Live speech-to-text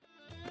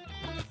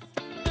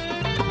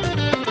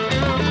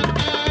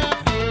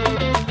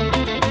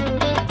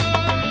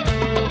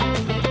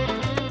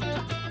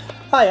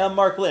Hi, I'm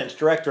Mark Lynch,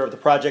 Director of the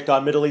Project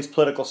on Middle East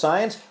Political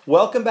Science.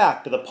 Welcome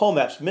back to the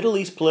POMEP's Middle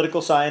East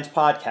Political Science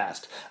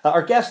podcast.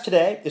 Our guest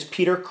today is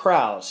Peter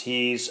Krause.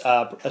 He's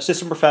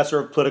Assistant Professor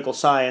of Political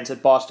Science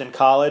at Boston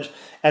College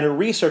and a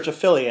research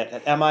affiliate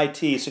at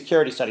MIT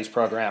Security Studies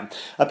Program.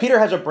 Peter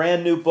has a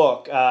brand new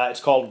book. It's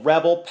called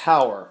Rebel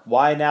Power: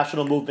 Why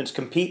National Movements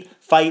Compete,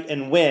 Fight,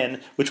 and Win,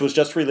 which was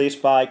just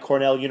released by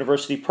Cornell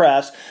University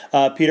Press.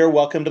 Peter,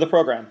 welcome to the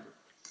program.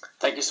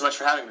 Thank you so much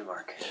for having me,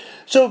 Mark.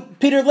 So,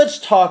 Peter, let's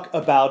talk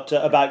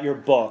about your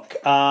book.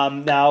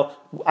 Now,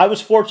 I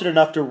was fortunate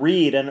enough to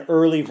read an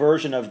early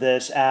version of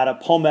this at a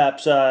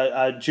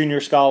POMEP's Junior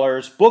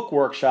Scholars Book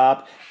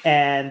Workshop,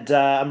 and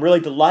I'm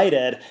really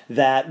delighted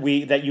that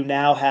you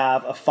now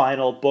have a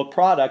final book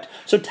product.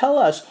 So, tell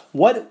us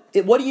what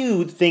do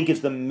you think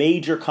is the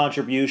major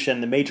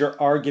contribution, the major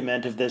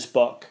argument of this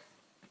book?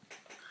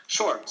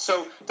 Sure.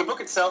 So the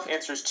book itself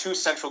answers two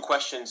central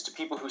questions to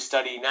people who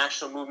study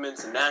national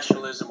movements and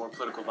nationalism or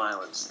political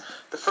violence.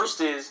 The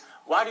first is,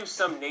 why do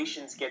some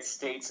nations get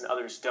states and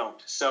others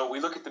don't? So we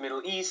look at the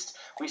Middle East,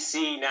 we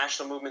see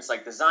national movements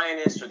like the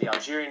Zionists or the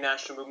Algerian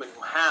national movement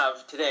who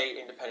have today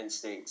independent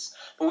states.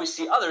 But we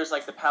see others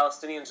like the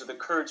Palestinians or the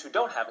Kurds who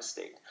don't have a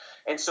state.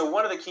 And so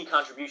one of the key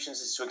contributions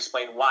is to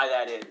explain why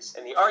that is.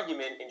 And the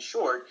argument, in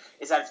short,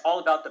 is that it's all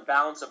about the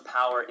balance of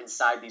power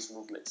inside these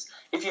movements.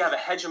 If you have a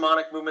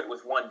hegemonic movement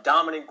with one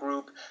dominant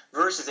group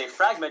versus a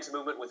fragmented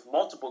movement with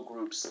multiple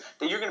groups,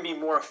 then you're going to be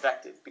more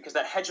effective because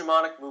that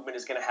hegemonic movement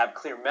is going to have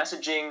clear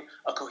messaging,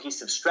 a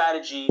cohesive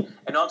strategy,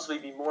 and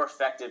ultimately be more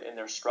effective in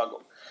their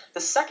struggle. The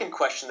second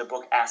question the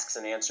book asks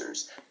and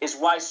answers is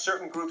why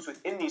certain groups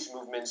within these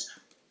movements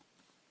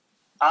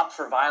opt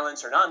for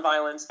violence or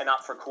nonviolence and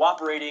opt for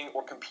cooperating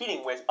or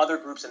competing with other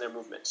groups in their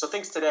movement. So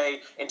things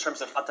today in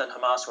terms of Fatah and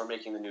Hamas who are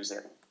making the news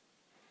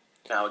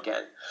now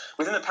again.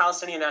 Within the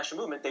Palestinian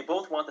national movement, they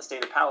both want the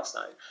state of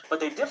Palestine, but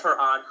they differ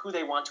on who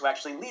they want to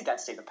actually lead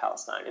that state of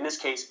Palestine. In this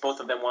case,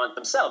 both of them want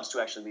themselves to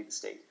actually lead the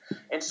state.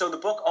 And so the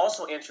book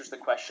also answers the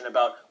question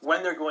about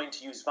when they're going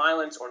to use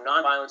violence or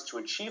nonviolence to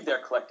achieve their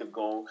collective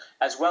goal,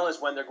 as well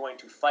as when they're going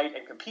to fight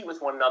and compete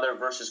with one another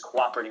versus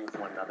cooperating with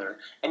one another.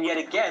 And yet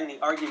again, the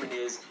argument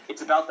is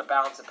it's about the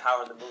balance of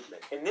power in the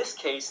movement. In this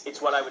case,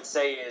 it's what I would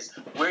say is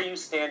where you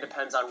stand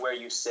depends on where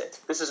you sit.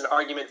 This is an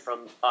argument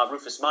from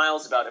Rufus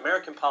Miles about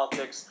American politics.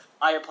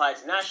 I apply it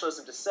to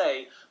nationalism to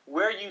say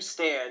where you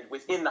stand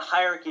within the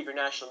hierarchy of your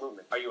national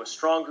movement. Are you a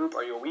strong group?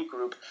 Are you a weak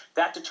group?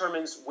 That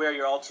determines where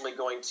you're ultimately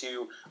going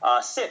to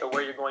sit or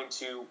where you're going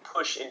to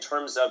push in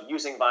terms of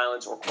using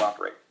violence or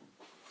cooperate.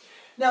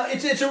 Now,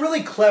 it's a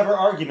really clever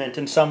argument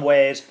in some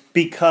ways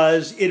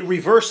because it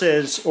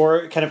reverses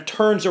or kind of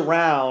turns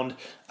around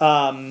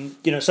some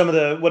of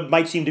the what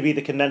might seem to be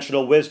the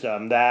conventional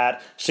wisdom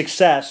that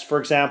success, for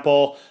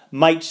example,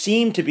 might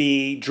seem to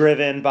be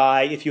driven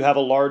by if you have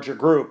a larger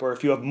group or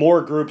if you have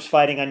more groups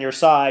fighting on your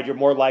side, you're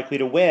more likely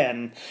to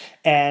win.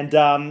 And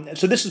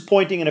so this is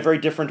pointing in a very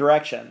different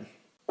direction.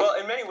 Well,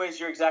 in many ways,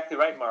 you're exactly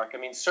right, Mark. I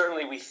mean,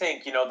 certainly we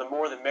think, the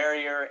more the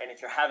merrier, and if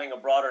you're having a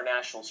broader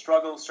national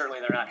struggle, certainly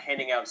they're not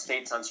handing out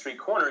states on street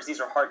corners. These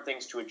are hard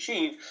things to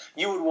achieve.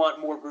 You would want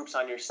more groups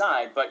on your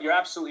side, but you're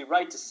absolutely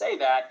right to say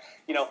that,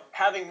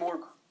 having more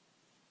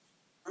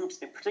groups,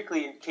 and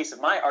particularly in case of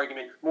my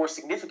argument, more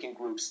significant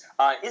groups,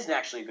 isn't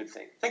actually a good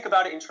thing. Think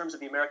about it in terms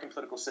of the American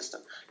political system.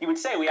 You would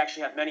say we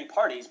actually have many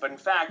parties, but in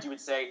fact, you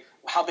would say,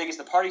 how big is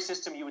the party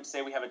system? You would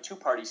say we have a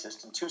two-party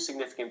system, two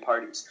significant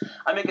parties.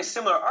 I make a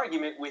similar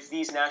argument with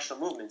these national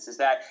movements, is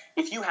that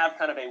if you have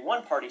kind of a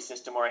one-party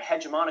system or a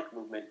hegemonic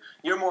movement,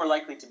 you're more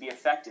likely to be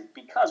effective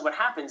because what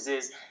happens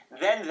is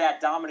then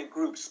that dominant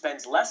group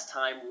spends less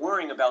time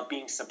worrying about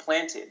being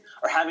supplanted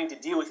or having to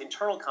deal with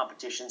internal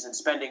competitions and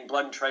spending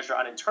blood and treasure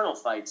on internal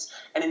fights,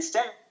 and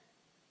instead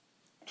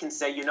can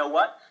say, you know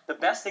what, the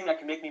best thing that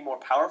can make me more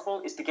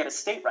powerful is to get a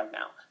state right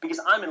now because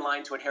I'm in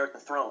line to inherit the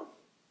throne.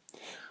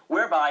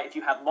 Whereby, if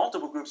you have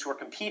multiple groups who are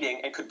competing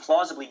and could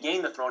plausibly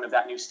gain the throne of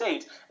that new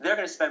state, they're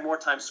going to spend more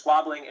time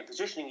squabbling and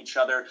positioning each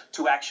other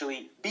to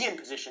actually be in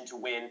position to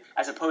win,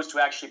 as opposed to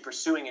actually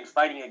pursuing and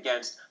fighting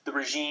against the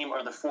regime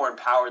or the foreign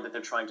power that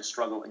they're trying to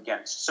struggle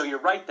against. So you're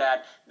right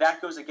that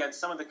goes against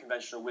some of the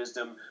conventional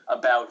wisdom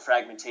about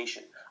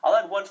fragmentation. I'll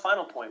add one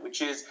final point,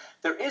 which is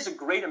there is a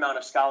great amount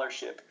of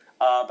scholarship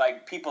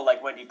by people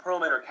like Wendy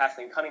Perlman or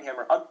Kathleen Cunningham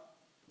or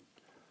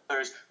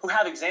others who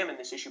have examined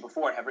this issue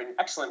before and have written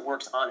excellent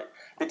works on it.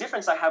 The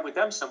difference I have with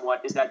them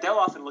somewhat is that they'll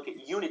often look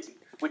at unity,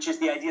 which is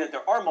the idea that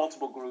there are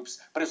multiple groups,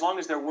 but as long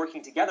as they're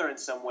working together in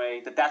some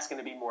way, that's going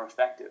to be more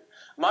effective.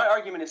 My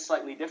argument is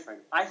slightly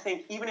different. I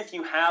think even if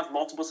you have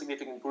multiple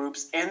significant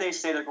groups and they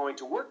say they're going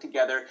to work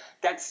together,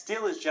 that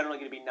still is generally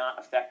going to be not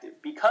effective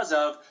because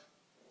of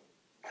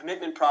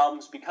commitment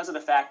problems, because of the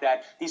fact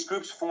that these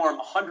groups form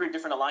 100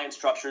 different alliance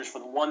structures for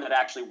the one that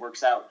actually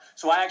works out.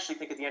 So I actually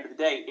think at the end of the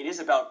day, it is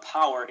about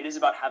power. It is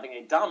about having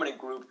a dominant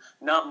group,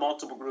 not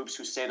multiple groups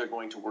who say they're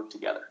going to work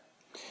together.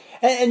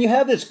 And you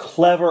have this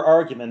clever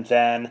argument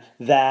then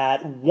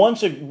that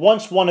once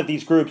one of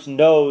these groups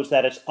knows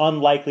that it's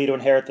unlikely to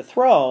inherit the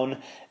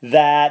throne,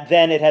 that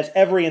then it has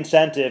every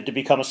incentive to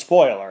become a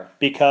spoiler.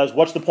 Because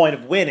what's the point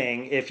of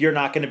winning if you're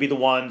not going to be the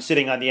one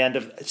sitting on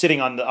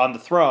the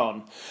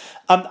throne?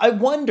 I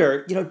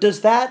wonder,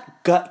 does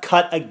that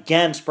cut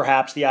against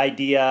perhaps the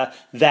idea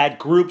that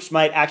groups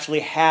might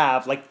actually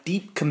have like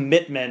deep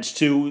commitments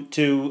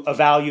to a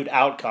valued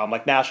outcome,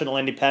 like national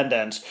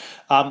independence?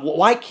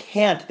 Why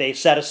can't they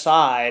set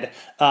aside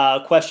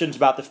questions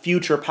about the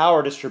future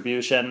power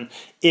distribution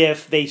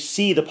if they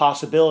see the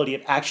possibility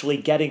of actually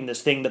getting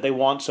this thing that they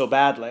want so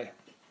badly?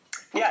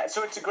 Yeah,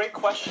 so it's a great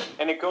question,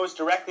 and it goes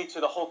directly to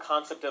the whole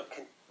concept of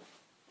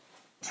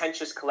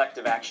contentious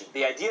collective action.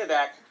 The idea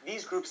that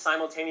these groups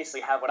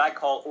simultaneously have what I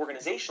call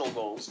organizational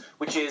goals,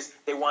 which is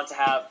they want to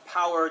have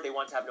power, they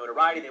want to have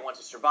notoriety, they want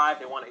to survive,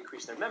 they want to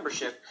increase their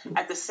membership.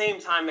 At the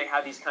same time, they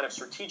have these kind of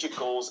strategic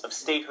goals of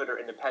statehood or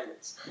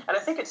independence. And I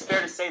think it's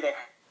fair to say they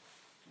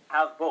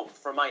have both.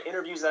 From my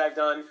interviews that I've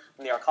done,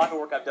 from the archival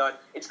work I've done,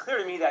 it's clear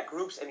to me that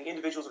groups and the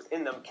individuals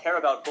within them care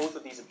about both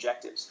of these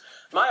objectives.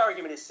 My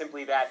argument is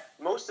simply that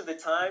most of the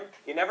time,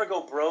 you never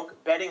go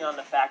broke betting on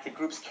the fact that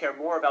groups care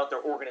more about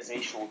their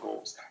organizational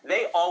goals.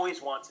 They always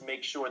want to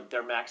make sure that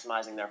they're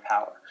maximizing their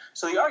power.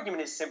 So the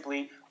argument is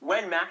simply,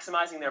 when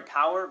maximizing their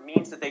power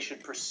means that they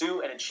should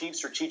pursue and achieve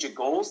strategic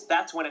goals,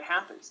 that's when it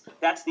happens.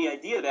 That's the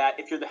idea that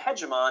if you're the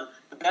hegemon,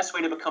 the best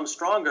way to become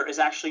stronger is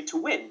actually to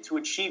win, to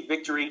achieve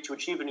victory, to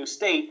achieve a new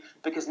state,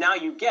 because now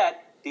you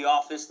get the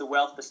office, the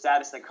wealth, the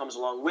status that comes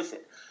along with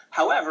it.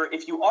 However,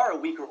 if you are a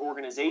weaker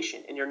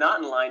organization and you're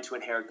not in line to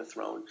inherit the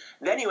throne,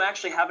 then you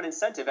actually have an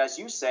incentive, as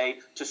you say,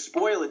 to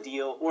spoil a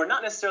deal, or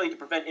not necessarily to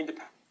prevent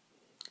independence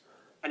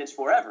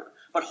forever,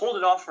 but hold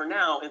it off for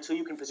now until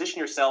you can position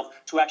yourself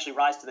to actually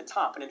rise to the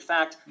top. And in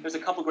fact, there's a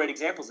couple great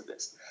examples of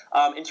this.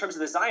 In terms of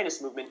the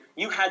Zionist movement,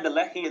 you had the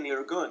Lehi and the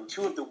Irgun,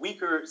 two of the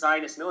weaker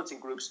Zionist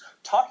militant groups,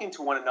 talking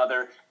to one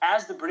another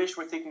as the British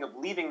were thinking of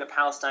leaving the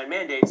Palestine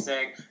Mandate,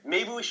 saying,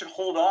 maybe we should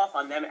hold off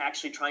on them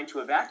actually trying to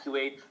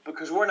evacuate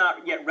because we're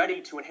not yet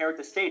ready to inherit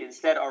the state.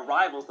 Instead, our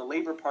rivals, the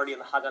Labour Party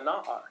and the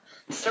Haganah, are.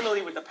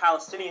 Similarly, with the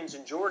Palestinians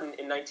in Jordan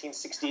in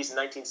 1960s and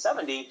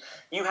 1970,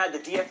 you had the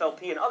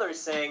DFLP and others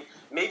saying,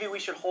 maybe we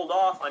should hold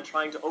off on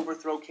trying to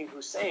overthrow King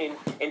Hussein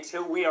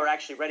until we are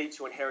actually ready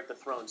to inherit the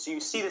throne. So you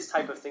see this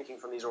type of thinking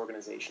from these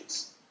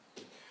organizations.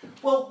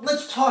 Well,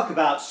 let's talk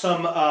about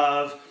some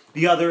of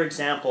the other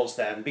examples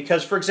then.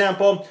 Because, for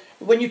example,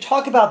 when you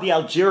talk about the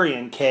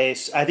Algerian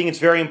case, I think it's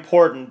very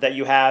important that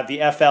you have the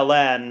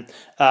FLN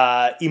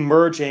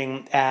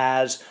emerging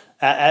as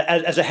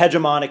a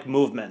hegemonic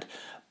movement.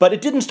 But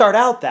it didn't start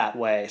out that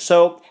way.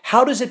 So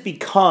how does it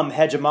become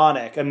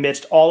hegemonic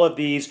amidst all of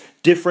these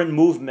different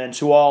movements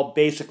who all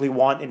basically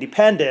want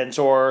independence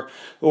or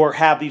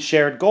have these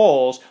shared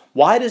goals?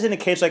 Why does, in a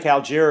case like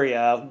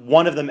Algeria,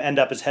 one of them end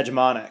up as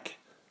hegemonic?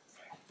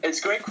 It's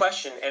a great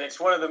question, and it's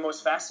one of the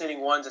most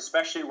fascinating ones,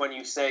 especially when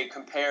you say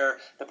compare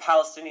the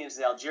Palestinians to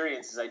the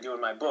Algerians, as I do in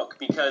my book,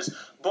 because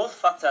both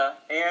Fatah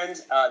and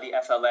the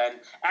FLN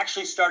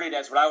actually started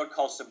as what I would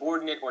call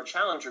subordinate or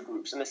challenger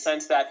groups, in the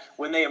sense that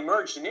when they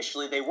emerged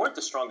initially, they weren't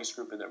the strongest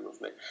group in their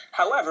movement.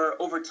 However,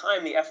 over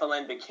time, the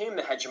FLN became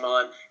the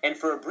hegemon, and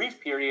for a brief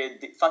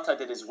period, Fatah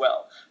did as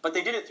well. But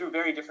they did it through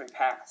very different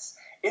paths.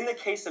 In the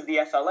case of the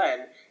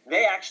FLN,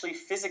 they actually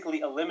physically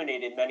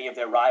eliminated many of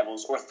their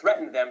rivals or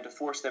threatened them to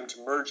force them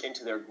to merge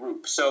into their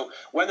group. So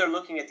when they're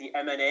looking at the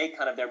MNA,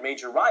 kind of their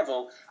major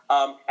rival,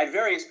 at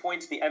various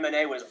points the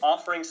MNA was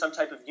offering some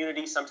type of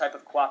unity, some type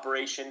of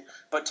cooperation,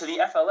 but to the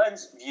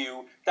FLN's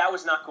view, that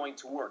was not going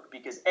to work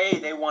because A,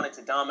 they wanted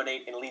to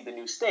dominate and lead the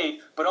new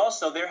state, but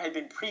also there had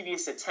been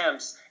previous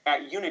attempts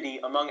at unity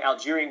among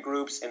Algerian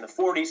groups in the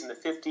 40s and the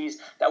 50s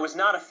that was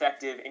not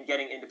effective in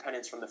getting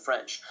independence from the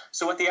French.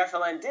 So what the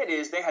FLN did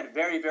is they had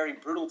very, very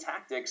brutal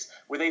tactics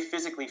where they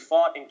physically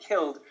fought and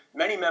killed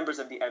many members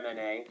of the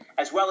MNA,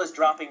 as well as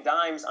dropping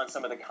dimes on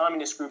some of the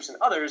communist groups and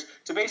others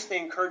to basically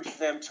encourage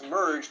them to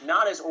merge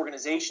not as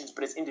organizations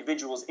but as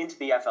individuals into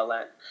the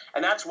FLN.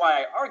 And that's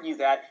why I argue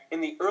that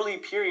in the early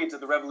periods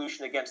of the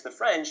revolution against the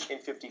French in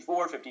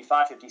 54,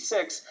 55,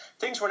 56,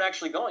 things weren't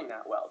actually going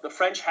that well. The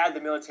French had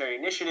the military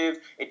initiative.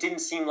 It didn't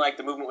seem like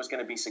the movement was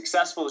going to be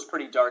successful. It was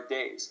pretty dark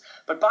days.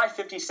 But by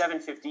 57,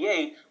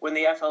 58, when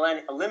the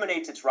FLN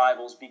eliminates its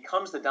rivals,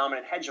 becomes the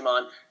dominant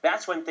hegemon,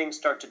 that's when things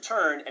start to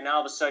turn, and now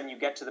all of a sudden you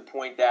get to the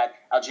point that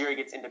Algeria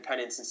gets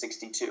independence in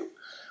 62.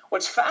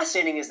 What's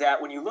fascinating is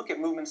that when you look at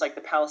movements like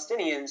the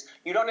Palestinians,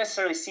 you don't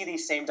necessarily see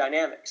these same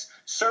dynamics.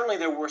 Certainly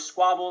there were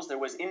squabbles, there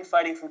was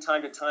infighting from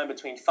time to time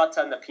between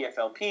Fatah and the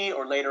PFLP,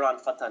 or later on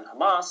Fatah and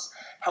Hamas.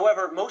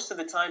 However, most of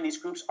the time these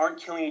groups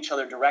aren't killing each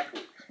other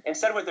directly.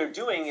 Instead, what they're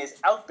doing is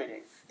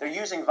outbidding. They're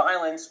using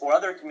violence or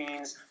other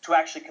means to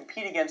actually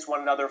compete against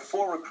one another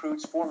for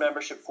recruits, for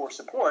membership, for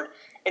support.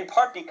 In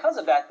part because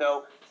of that,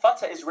 though,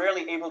 Fatah is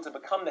rarely able to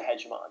become the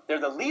hegemon. They're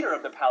the leader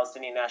of the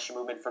Palestinian national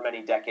movement for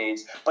many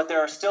decades, but there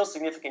are still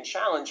significant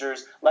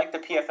challengers like the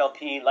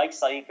PFLP, like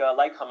Saika,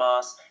 like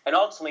Hamas, and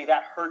ultimately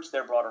that hurts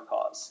their broader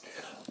cause.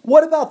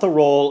 What about the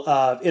role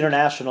of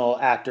international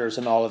actors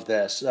in all of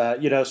this?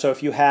 So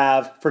if you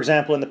have, for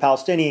example, in the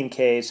Palestinian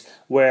case,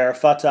 where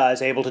Fatah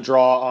is able to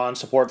draw on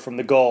support from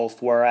the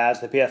Gulf,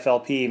 whereas the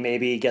PFLP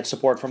maybe gets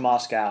support from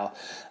Moscow,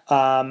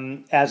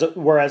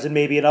 whereas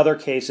in other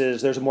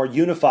cases there's a more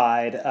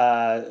unified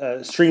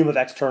stream of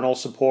external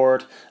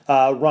support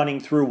running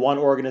through one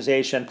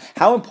organization.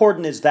 How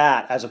important is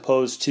that as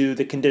opposed to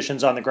the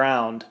conditions on the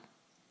ground?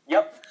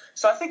 Yep.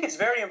 So I think it's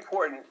very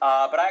important,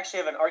 but I actually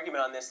have an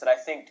argument on this that I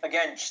think,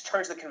 again, just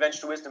turns the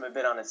conventional wisdom a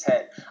bit on its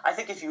head. I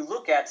think if you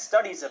look at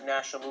studies of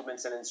national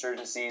movements and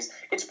insurgencies,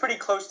 it's pretty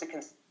close to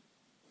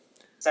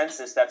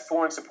consensus that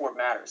foreign support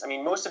matters. I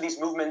mean, most of these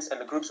movements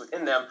and the groups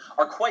within them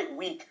are quite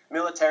weak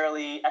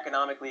militarily,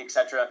 economically,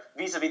 etc.,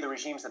 vis-a-vis the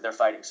regimes that they're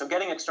fighting. So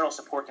getting external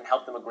support can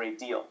help them a great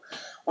deal.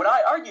 What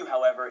I argue,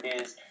 however,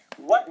 is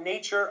what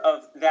nature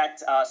of that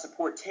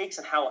support takes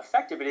and how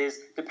effective it is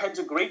depends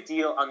a great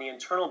deal on the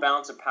internal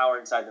balance of power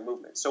inside the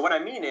movement. So what I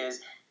mean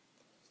is,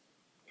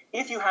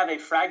 if you have a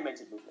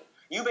fragmented movement,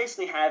 you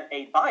basically have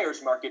a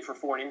buyer's market for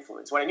foreign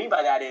influence. What I mean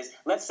by that is,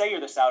 let's say you're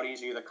the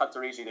Saudis, or you're the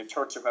Qataris, or you're the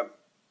Turks, or whoever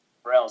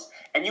else,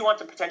 and you want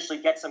to potentially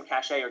get some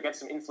cachet or get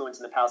some influence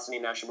in the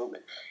Palestinian national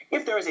movement.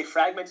 If there is a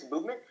fragmented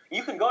movement,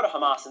 you can go to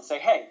Hamas and say,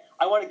 hey,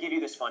 I want to give you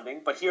this funding,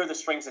 but here are the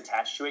strings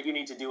attached to it. You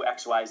need to do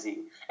X, Y,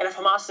 Z. And if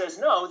Hamas says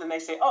no, then they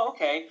say, oh,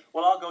 okay,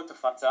 well, I'll go to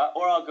Fatah,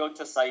 or I'll go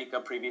to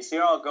Saika previously,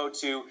 or I'll go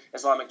to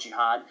Islamic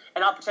Jihad,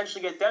 and I'll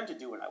potentially get them to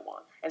do what I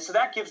want. And so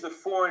that gives the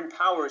foreign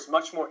powers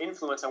much more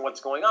influence on what's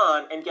going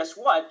on, and guess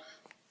what?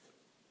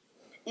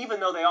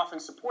 Even though they often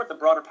support the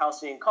broader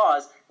Palestinian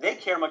cause, they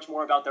care much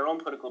more about their own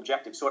political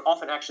objectives. So it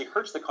often actually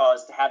hurts the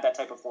cause to have that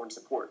type of foreign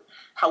support.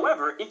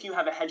 However, if you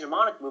have a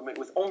hegemonic movement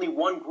with only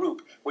one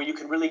group where you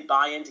can really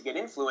buy in to get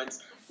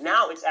influence,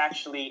 now it's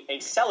actually a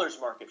seller's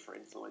market for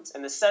influence,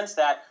 in the sense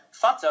that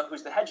Fatah,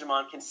 who's the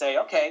hegemon, can say,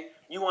 okay,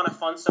 you want to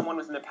fund someone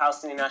within the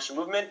Palestinian national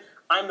movement?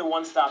 I'm the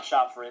one-stop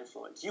shop for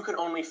influence. You can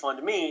only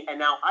fund me, and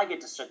now I get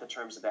to set the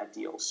terms of that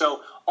deal. So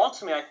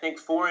ultimately, I think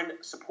foreign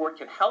support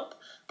can help,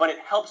 but it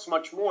helps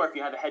much more if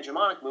you have a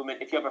hegemonic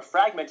movement. If you have a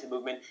fragmented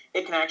movement,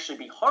 it can actually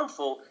be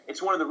harmful.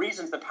 It's one of the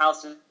reasons the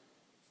Palestinians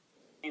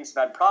have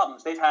had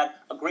problems. They've had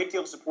a great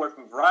deal of support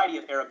from a variety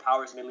of Arab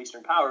powers, Middle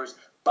Eastern powers,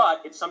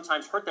 but it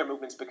sometimes hurt their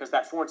movements because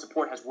that foreign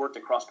support has worked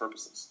at cross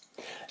purposes.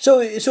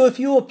 So if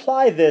you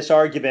apply this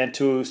argument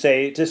to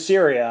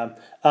Syria,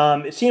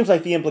 it seems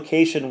like the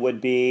implication would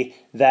be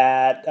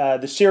that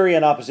the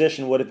Syrian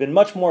opposition would have been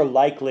much more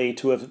likely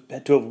to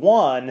have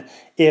won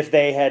if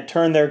they had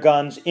turned their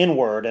guns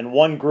inward and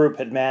one group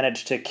had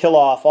managed to kill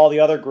off all the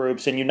other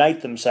groups and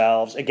unite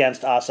themselves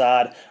against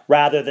Assad,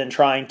 rather than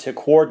trying to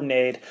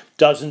coordinate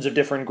dozens of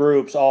different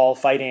groups all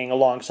fighting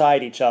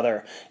alongside each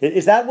other.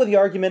 Is that what the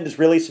argument is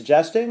really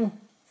suggesting?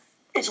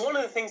 It's one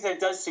of the things that it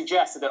does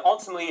suggest, that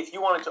ultimately, if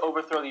you wanted to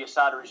overthrow the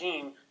Assad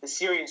regime, the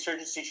Syrian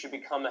insurgency should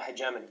become a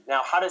hegemony.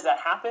 Now, how does that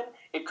happen?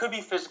 It could be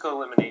physical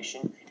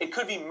elimination. It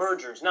could be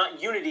mergers, not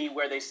unity,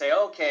 where they say,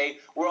 okay,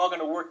 we're all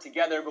going to work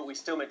together, but we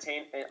still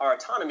maintain our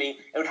autonomy.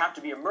 It would have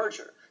to be a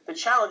merger. The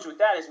challenge with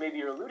that, as maybe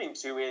you're alluding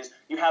to, is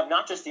you have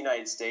not just the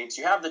United States,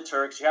 you have the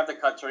Turks, you have the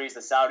Qataris, the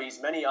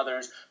Saudis, many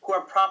others who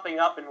are propping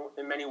up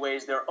in many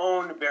ways their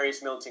own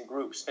various militant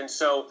groups. And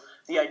so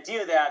the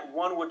idea that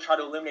one would try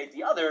to eliminate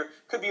the other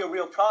could be a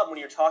real problem when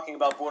you're talking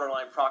about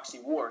borderline proxy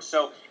war.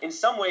 So in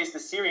some ways, the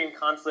Syrian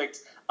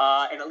conflict,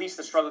 and at least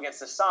the struggle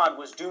against Assad,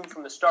 was doomed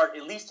from the start,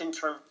 at least in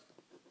terms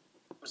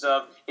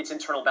of its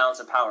internal balance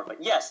of power.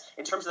 But yes,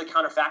 in terms of the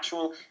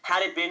counterfactual,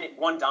 had it been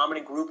one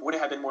dominant group, would it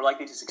have been more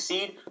likely to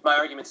succeed? My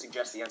argument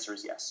suggests the answer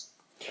is yes.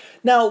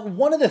 Now,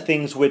 one of the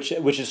things which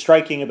is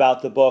striking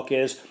about the book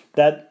is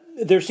that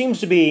there seems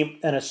to be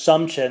an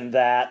assumption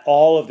that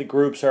all of the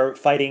groups are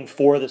fighting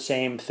for the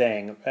same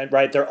thing,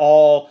 right? They're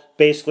all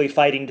basically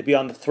fighting to be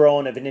on the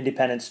throne of an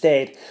independent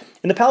state.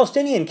 In the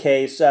Palestinian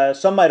case,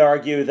 some might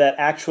argue that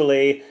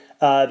actually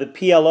the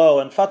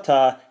PLO and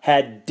Fatah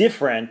had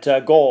different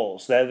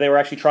goals. They were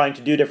actually trying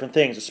to do different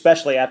things,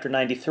 especially after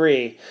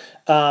 93.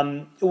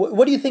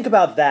 What do you think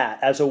about that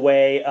as a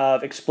way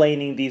of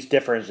explaining these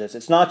differences?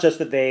 It's not just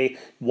that they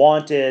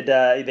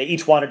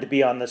each wanted to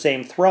be on the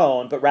same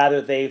throne, but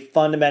rather they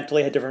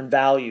fundamentally had different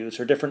values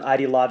or different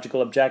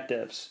ideological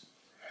objectives.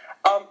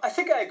 I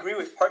think I agree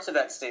with parts of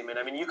that statement.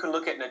 I mean, you can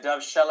look at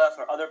Nadav Shelef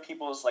or other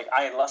people's like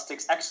Ayan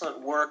Lustig's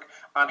excellent work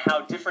on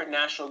how different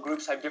national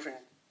groups have different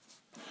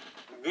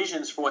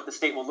visions for what the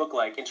state will look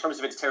like in terms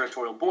of its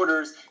territorial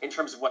borders, in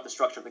terms of what the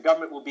structure of the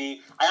government will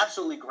be. I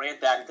absolutely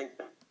grant that and think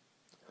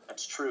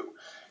that's true.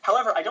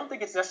 However, I don't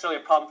think it's necessarily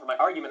a problem for my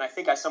argument. I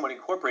think I somewhat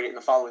incorporate it in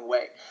the following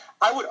way.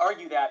 I would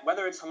argue that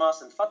whether it's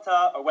Hamas and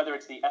Fatah, or whether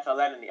it's the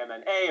FLN and the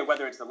MNA, or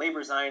whether it's the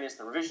labor Zionists,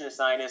 the revisionist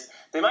Zionists,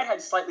 they might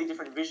have slightly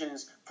different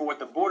visions for what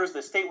the borders of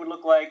the state would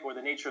look like or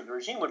the nature of the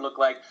regime would look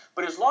like,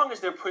 but as long as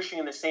they're pushing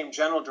in the same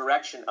general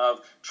direction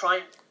of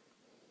trying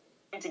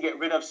to get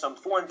rid of some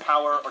foreign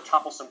power or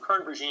topple some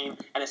current regime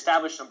and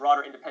establish some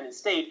broader independent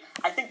state,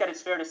 I think that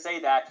it's fair to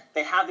say that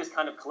they have this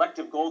kind of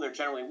collective goal they're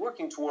generally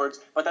working towards,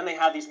 but then they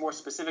have these more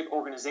specific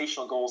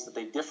organizational goals that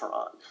they differ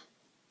on.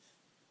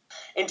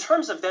 In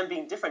terms of them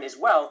being different as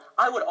well,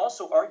 I would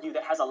also argue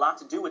that has a lot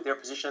to do with their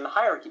position in the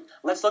hierarchy.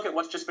 Let's look at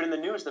what's just been in the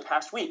news the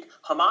past week.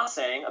 Hamas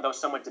saying, although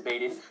somewhat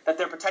debated, that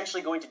they're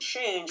potentially going to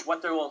change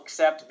what they will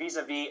accept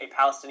vis-a-vis a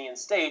Palestinian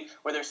state,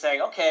 where they're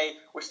saying, okay,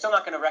 we're still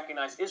not going to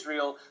recognize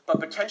Israel, but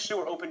potentially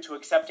we're open to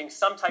accepting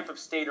some type of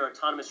state or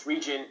autonomous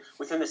region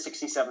within the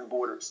 67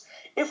 borders.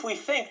 If we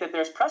think that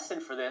there's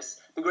precedent for this,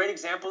 the great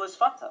example is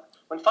Fatah.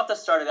 When Fatah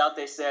started out,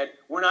 they said,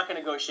 we're not going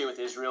to negotiate with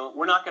Israel,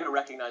 we're not going to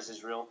recognize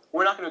Israel,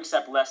 we're not going to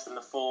accept less than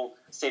the full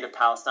state of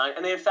Palestine,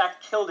 and they in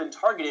fact killed and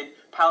targeted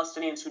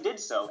Palestinians who did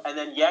so. And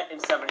then yet in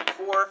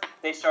 74,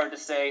 they started to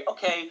say,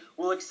 okay,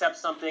 we'll accept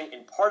something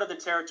in part of the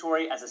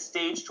territory as a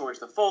stage towards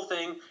the full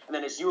thing, and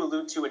then as you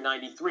allude to in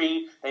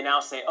 93, they now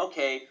say,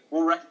 okay,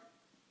 we'll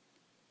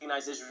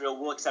recognize Israel,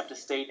 we'll accept a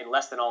state in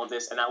less than all of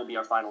this, and that will be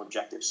our final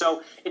objective.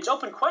 So it's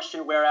open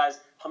question, whereas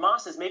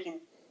Hamas is making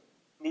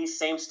these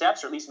same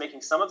steps, or at least making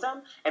some of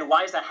them. And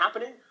why is that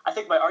happening? I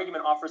think my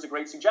argument offers a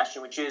great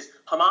suggestion, which is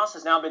Hamas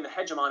has now been the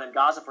hegemon in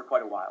Gaza for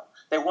quite a while.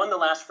 They won the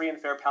last free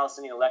and fair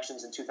Palestinian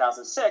elections in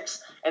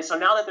 2006, and so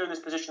now that they're in this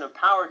position of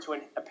power to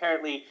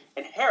apparently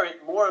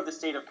inherit more of the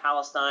state of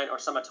Palestine or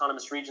some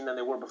autonomous region than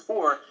they were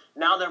before,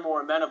 now they're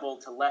more amenable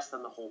to less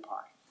than the whole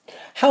pie.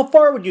 How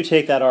far would you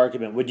take that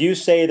argument? Would you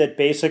say that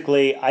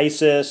basically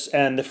ISIS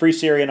and the Free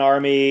Syrian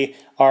Army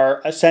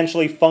are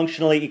essentially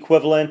functionally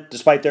equivalent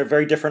despite their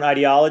very different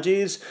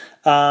ideologies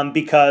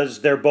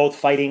because they're both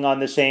fighting on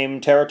the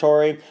same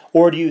territory?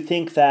 Or do you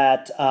think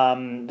that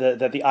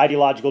the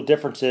ideological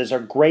differences are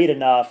great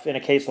enough in a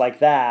case like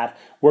that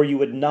where you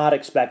would not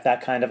expect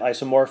that kind of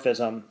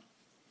isomorphism?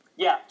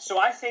 Yeah, so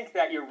I think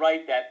that you're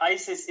right that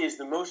ISIS is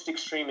the most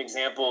extreme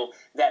example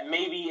that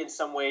maybe in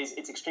some ways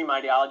its extreme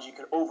ideology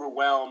could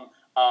overwhelm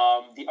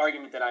the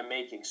argument that I'm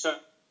making. So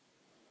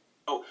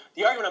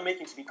the argument I'm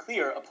making, to be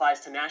clear,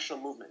 applies to national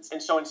movements.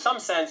 And so in some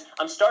sense,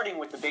 I'm starting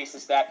with the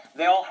basis that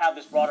they all have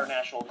this broader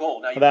national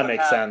goal. Now, you that could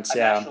makes have sense, a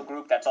yeah. national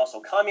group that's also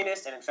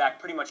communist, and in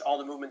fact, pretty much all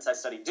the movements I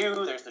study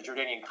do. There's the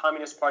Jordanian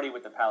Communist Party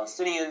with the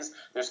Palestinians,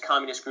 there's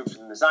communist groups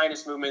within the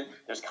Zionist movement,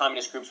 there's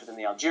communist groups within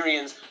the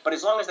Algerians. But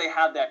as long as they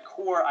have that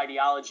core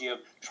ideology of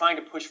trying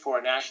to push for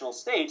a national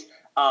state,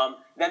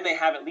 then they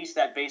have at least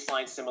that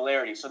baseline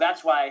similarity. So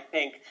that's why I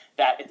think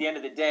that at the end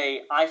of the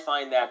day, I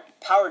find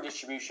that power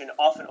distribution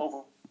often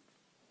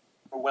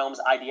overwhelms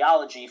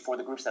ideology for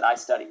the groups that I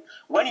study.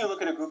 When you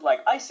look at a group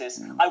like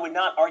ISIS, I would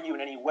not argue in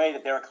any way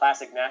that they're a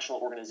classic national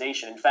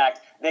organization. In fact,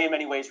 they in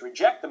many ways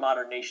reject the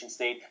modern nation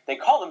state. They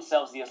call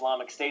themselves the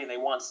Islamic State and they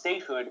want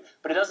statehood,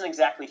 but it doesn't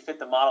exactly fit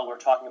the model we were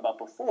talking about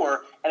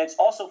before. And it's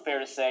also fair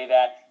to say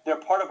that they're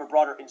part of a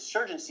broader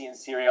insurgency in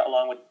Syria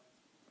along with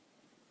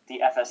the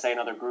FSA and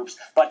other groups,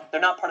 but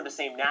they're not part of the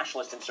same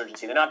nationalist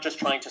insurgency. They're not just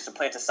trying to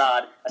supplant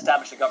Assad,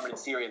 establish a government in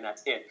Syria, and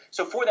that's it.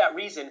 So for that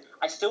reason,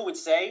 I still would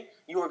say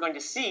you are going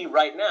to see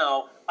right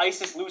now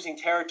ISIS losing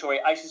territory,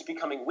 ISIS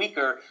becoming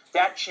weaker.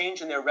 That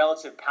change in their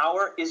relative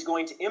power is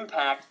going to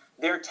impact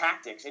their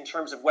tactics in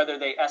terms of whether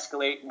they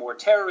escalate more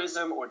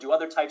terrorism or do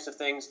other types of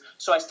things.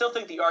 So I still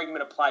think the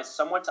argument applies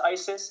somewhat to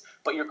ISIS,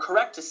 but you're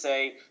correct to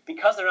say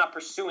because they're not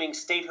pursuing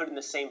statehood in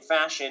the same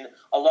fashion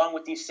along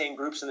with these same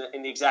groups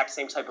in the exact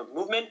same type of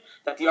movement,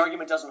 that the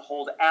argument doesn't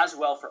hold as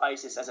well for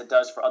ISIS as it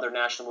does for other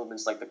national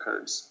movements like the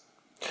Kurds.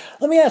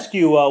 Let me ask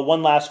you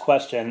one last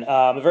question,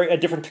 a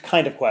different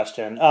kind of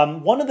question.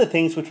 One of the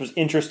things which was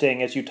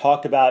interesting as you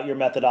talked about your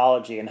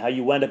methodology and how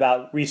you went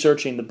about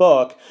researching the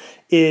book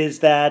is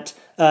that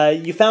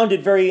you found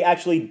it very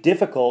actually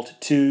difficult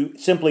to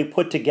simply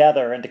put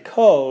together and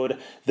decode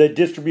the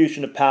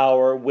distribution of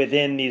power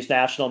within these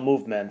national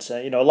movements.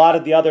 A lot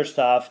of the other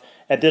stuff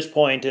at this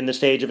point in the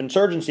stage of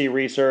insurgency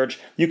research,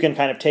 you can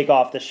kind of take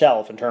off the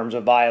shelf in terms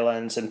of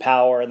violence and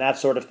power and that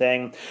sort of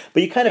thing.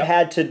 But you kind of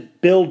had to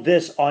build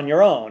this on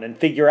your own and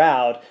figure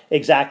out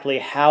exactly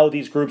how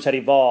these groups had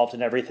evolved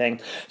and everything.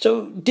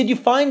 So did you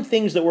find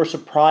things that were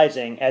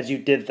surprising as you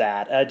did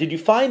that? Did you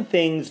find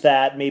things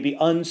that maybe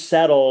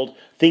unsettled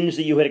things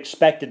that you had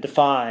expected to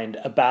find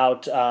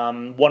about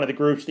one of the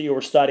groups that you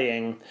were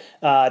studying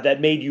that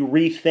made you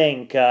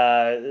rethink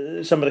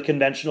some of the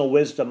conventional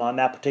wisdom on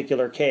that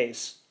particular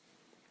case?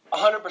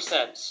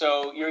 100%.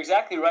 So you're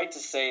exactly right to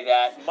say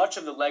that much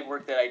of the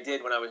legwork that I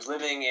did when I was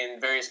living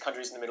in various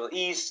countries in the Middle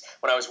East,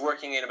 when I was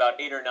working in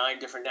about 8 or 9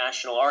 different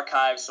national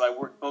archives, so I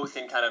worked both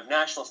in kind of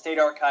national state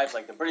archives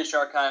like the British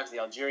archives, the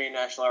Algerian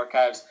national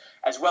archives,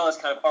 as well as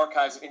kind of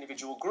archives of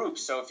individual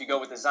groups. So if you go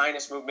with the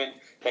Zionist movement,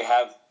 they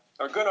have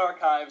Irgun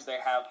archives, they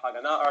have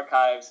Haganah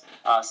archives,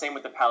 same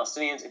with the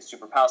Palestinians, Institute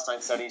for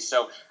Palestine Studies.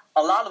 So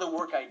a lot of the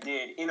work I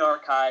did in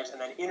archives and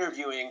then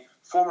interviewing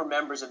former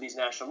members of these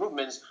national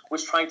movements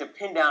was trying to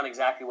pin down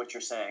exactly what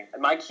you're saying.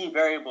 And my key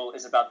variable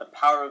is about the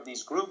power of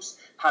these groups.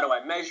 How do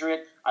I measure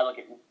it? I look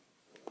at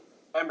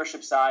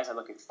membership size, I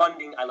look at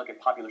funding, I look at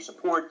popular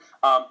support.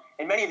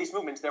 In many of these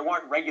movements, there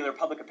weren't regular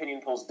public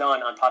opinion polls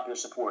done on popular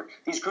support.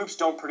 These groups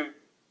don't produce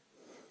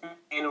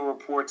annual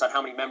reports on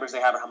how many members they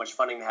have or how much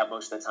funding they have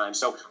most of the time.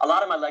 So a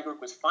lot of my legwork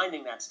was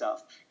finding that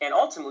stuff and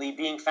ultimately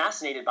being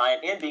fascinated by it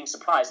and being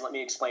surprised. Let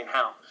me explain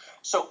how.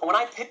 So when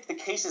I picked the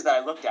cases that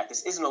I looked at,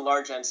 this isn't a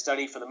large end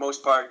study for the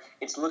most part.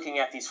 It's looking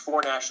at these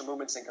 4 national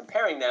movements and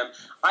comparing them.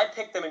 I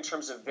picked them in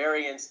terms of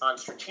variance on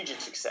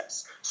strategic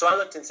success. So I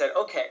looked and said,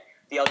 okay,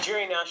 the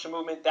Algerian national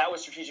movement, that was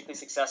strategically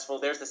successful.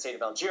 There's the state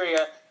of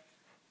Algeria.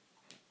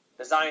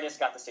 The Zionists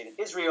got the state of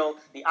Israel.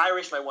 The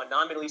Irish, my one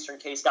non-Middle Eastern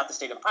case, got the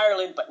state of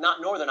Ireland, but not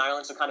Northern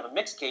Ireland, so kind of a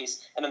mixed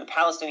case. And then the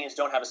Palestinians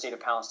don't have a state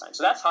of Palestine.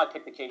 So that's how I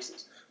picked the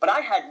cases. But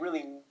I had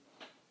really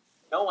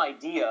no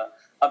idea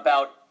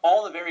about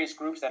all the various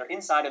groups that are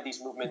inside of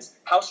these movements,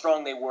 how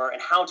strong they were,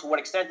 and how to what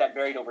extent that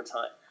varied over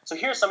time. So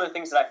here's some of the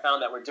things that I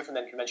found that were different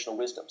than conventional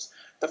wisdoms.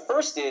 The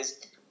first is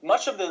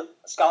much of the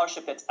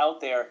scholarship that's out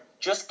there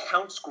just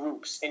counts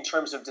groups in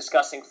terms of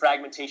discussing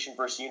fragmentation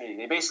versus unity.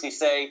 They basically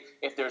say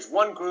if there's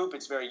one group,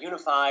 it's very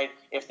unified.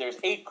 If there's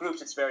 8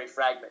 groups, it's very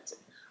fragmented.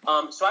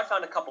 So I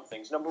found a couple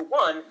things. Number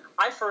one,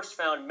 I first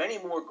found many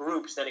more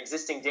groups than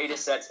existing data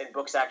sets and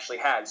books actually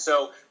had.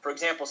 So, for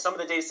example, some of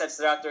the data sets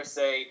that are out there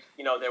say,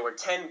 there were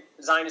 10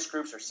 Zionist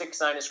groups or 6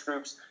 Zionist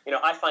groups.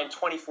 I find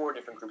 24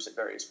 different groups at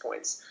various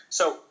points.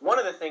 So one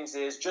of the things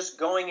is just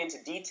going into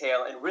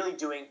detail and really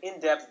doing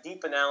in-depth,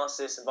 deep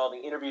analysis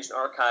involving interviews and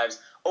archives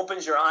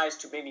opens your eyes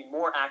to maybe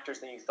more actors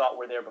than you thought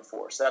were there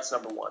before. So that's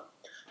number one.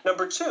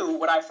 Number two,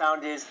 what I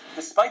found is,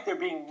 despite there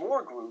being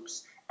more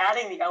groups,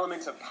 adding the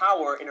elements of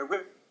power in a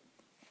really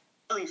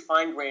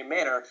fine-grained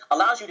manner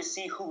allows you to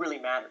see who really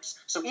matters.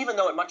 So even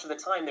though at much of the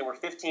time there were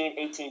 15,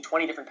 18,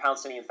 20 different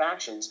Palestinian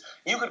factions,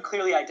 you could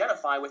clearly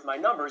identify with my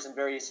numbers in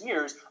various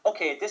years,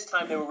 okay, at this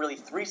time there were really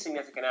 3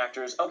 significant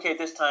actors, okay, at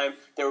this time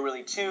there were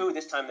really 2,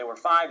 this time there were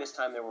 5, this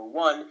time there were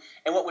 1.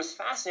 And what was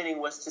fascinating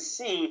was to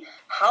see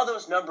how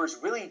those numbers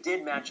really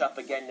did match up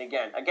again and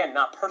again. Again,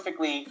 not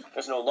perfectly,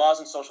 there's no laws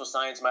in social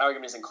science, my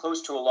argument isn't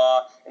close to a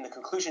law. In the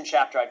conclusion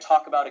chapter, I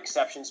talk about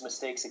exceptions,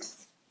 mistakes, etc.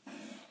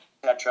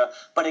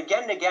 But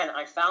again and again,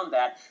 I found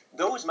that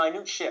those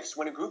minute shifts,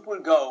 when a group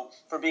would go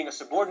from being a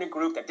subordinate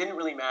group that didn't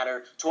really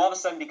matter to all of a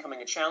sudden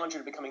becoming a challenger,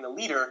 to becoming the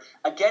leader,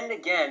 again and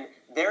again,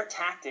 their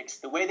tactics,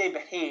 the way they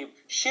behaved,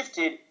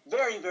 shifted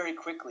very, very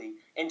quickly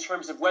in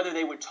terms of whether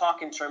they would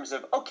talk in terms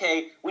of,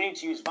 okay, we need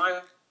to use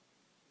violence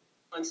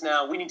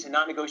now, we need to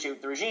not negotiate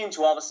with the regime,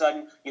 to all of a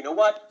sudden, you know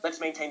what, let's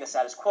maintain the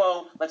status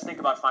quo, let's think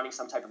about finding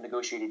some type of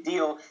negotiated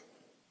deal.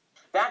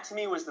 That, to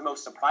me, was the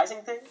most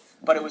surprising thing,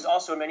 but it was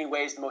also in many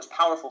ways the most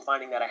powerful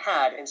finding that I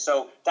had. And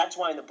so that's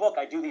why in the book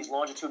I do these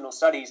longitudinal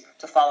studies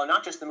to follow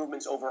not just the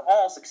movements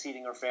overall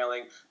succeeding or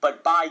failing,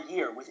 but by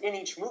year. Within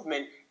each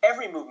movement,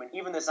 every movement,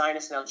 even the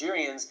Zionists and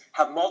Algerians,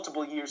 have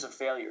multiple years of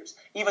failures.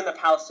 Even the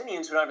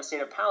Palestinians who don't have a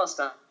state of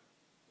Palestine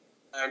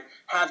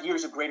have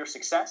years of greater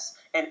success,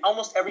 and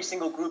almost every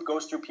single group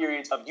goes through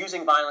periods of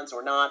using violence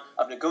or not,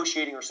 of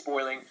negotiating or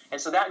spoiling, and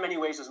so that in many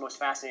ways was the most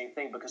fascinating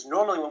thing, because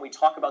normally when we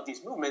talk about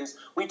these movements,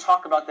 we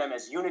talk about them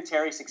as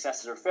unitary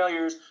successes or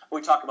failures, or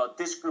we talk about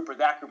this group or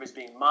that group as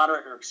being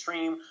moderate or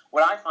extreme.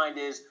 What I find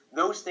is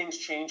those things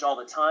change all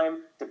the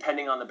time,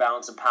 depending on the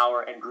balance of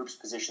power and groups'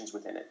 positions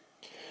within it.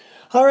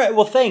 All right,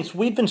 well, thanks.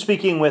 We've been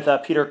speaking with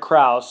Peter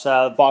Krause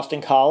of Boston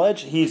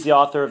College. He's the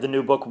author of the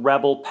new book,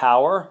 Rebel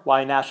Power,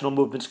 Why National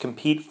Movements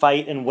Compete,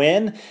 Fight, and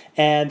Win.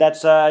 And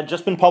that's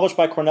just been published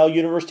by Cornell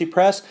University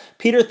Press.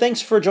 Peter,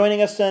 thanks for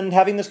joining us and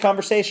having this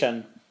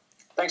conversation.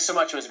 Thanks so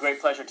much. It was a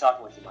great pleasure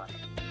talking with you, Mark.